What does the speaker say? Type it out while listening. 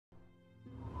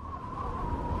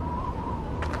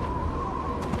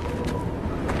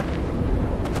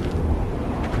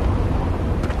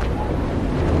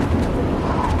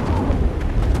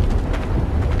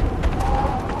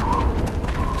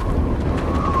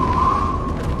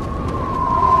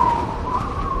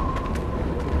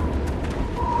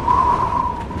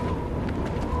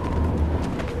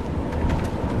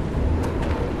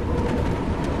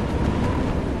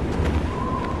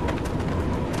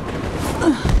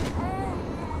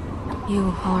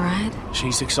You alright?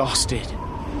 She's exhausted.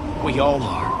 We all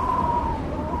are.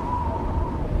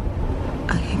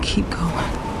 I can keep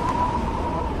going.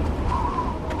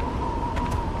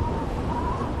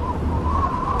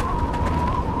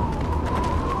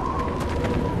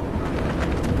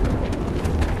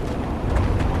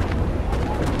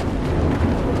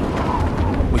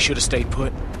 We should have stayed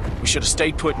put. We should have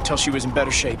stayed put until she was in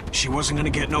better shape. She wasn't gonna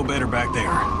get no better back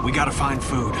there. We gotta find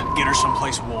food. Get her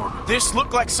someplace warm. This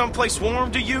look like someplace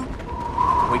warm to you?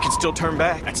 We can still turn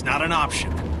back. That's not an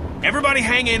option. Everybody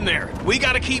hang in there. We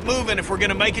gotta keep moving if we're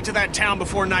gonna make it to that town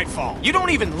before nightfall. You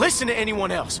don't even listen to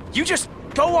anyone else. You just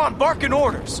go on barking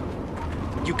orders.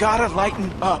 You gotta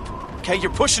lighten up, okay?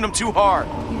 You're pushing them too hard.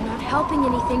 You're not helping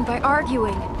anything by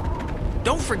arguing.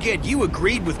 Don't forget, you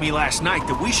agreed with me last night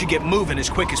that we should get moving as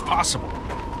quick as possible.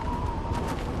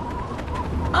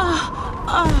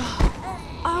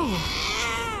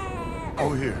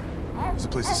 Over here. There's a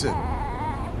place to sit.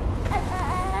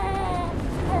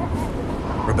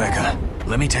 Rebecca,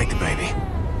 let me take the baby.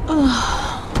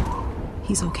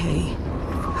 He's okay.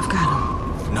 I've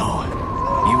got him. No,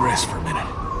 you rest for a minute.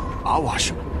 I'll wash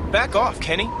him. Back off,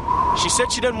 Kenny. She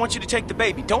said she doesn't want you to take the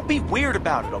baby. Don't be weird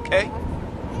about it, okay?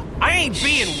 I ain't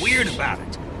being weird about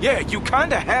it. Yeah, you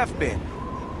kinda have been.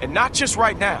 And not just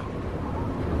right now.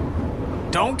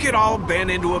 Don't get all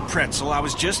bent into a pretzel. I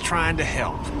was just trying to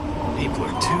help. People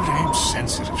are too damn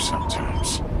sensitive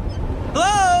sometimes.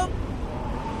 Hello?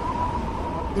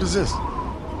 What is this?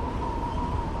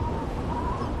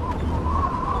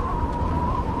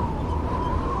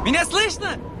 Меня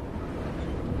слышно?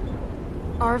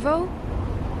 Arvo?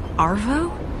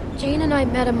 Arvo? Jane and I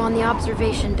met him on the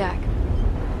observation deck.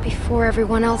 Before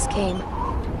everyone else came.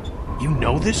 You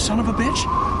know this son of a bitch?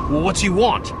 Well, what's he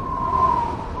want?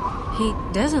 He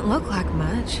doesn't look like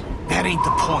much. That ain't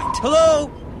the point. Hello?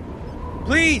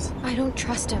 Please. I don't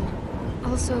trust him.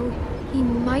 Also, he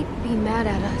might be mad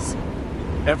at us.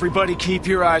 Everybody keep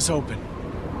your eyes open.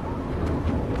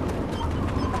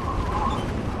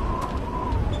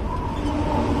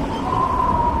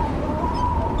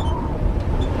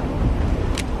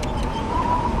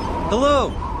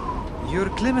 Hello. You're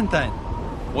Clementine.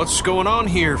 What's going on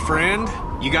here, friend?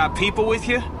 You got people with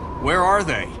you? Where are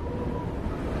they?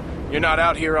 You're not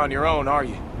out here on your own, are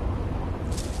you?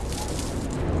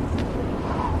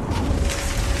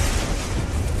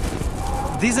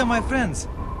 These are my friends.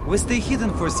 We stay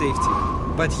hidden for safety.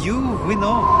 But you, we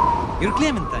know. You're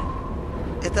Clementine.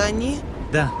 Это они?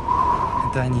 Да,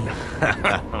 это они.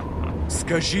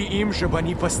 Скажи им, чтобы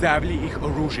они поставили их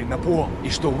оружие на пол, и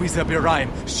что вы забираем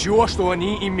все, что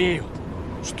они имеют.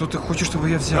 Что ты хочешь, чтобы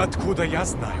я взял? Откуда я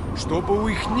знаю? Чтобы у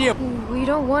их не было. We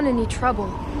don't want any trouble.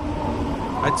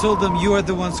 I told them you are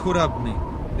the ones who robbed me.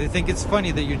 They think it's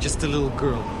funny that you're just a little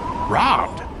girl.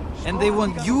 Robbed? And they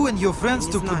want you and your friends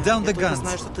to put down the guns,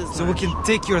 so we can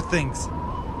take your things.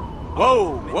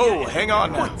 Whoa, whoa, hang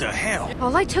on now. What the hell?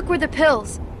 All I took were the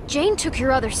pills. Jane took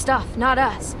your other stuff, not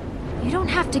us. You don't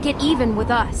have to get even with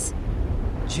us.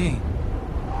 Jane,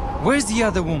 where's the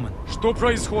other woman? Что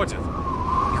происходит?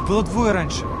 Их было двое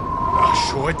раньше. А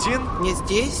что один? Не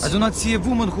здесь? I do not see a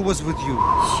woman who was with you.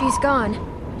 She's gone.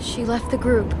 She left the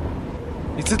group.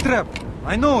 It's a trap.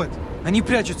 I know it. Они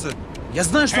прячутся. Я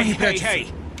знаю, что они Hey, прячутся. hey.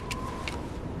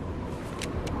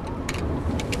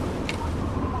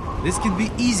 This can be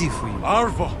easy for you.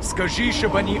 Арво, скажи,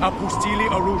 чтобы они опустили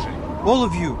оружие. All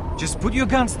of you, just put your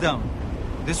guns down.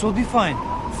 This will be fine.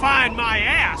 Find my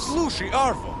ass! Слушай,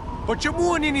 Арво,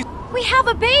 почему они не... We have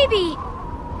a baby!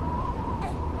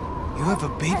 You have a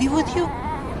baby with you?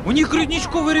 У них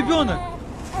грудничковый ребенок.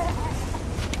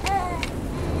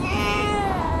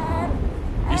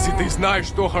 Если ты знаешь,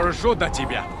 что хорошо для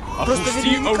тебя, Просто опусти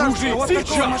ведь мне не оружие кажется, вот такого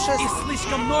сейчас! нашествия. Их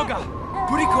слишком много!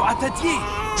 Бурико, отойди!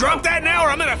 Drop that now or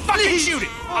I'm gonna fucking shoot it!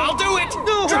 I'll do it!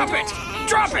 No. Drop it!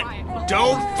 Drop it!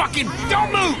 Don't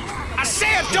move! I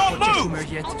said don't move!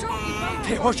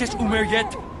 Ты хочешь умереть?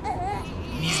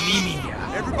 Не зли меня.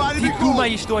 Ты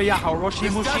думаешь, что я хороший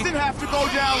мужчина?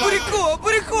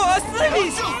 Бурико,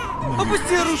 остановись!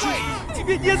 Опусти оружие!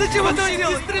 Тебе незачем этого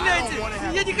делать! Не стреляйте!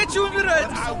 Я не хочу умирать!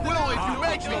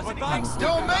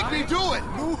 Don't make me do it!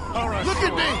 Look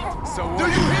at me! Do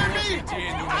you hear me?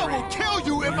 I will kill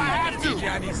you if I have to!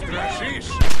 Я не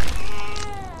страшишь.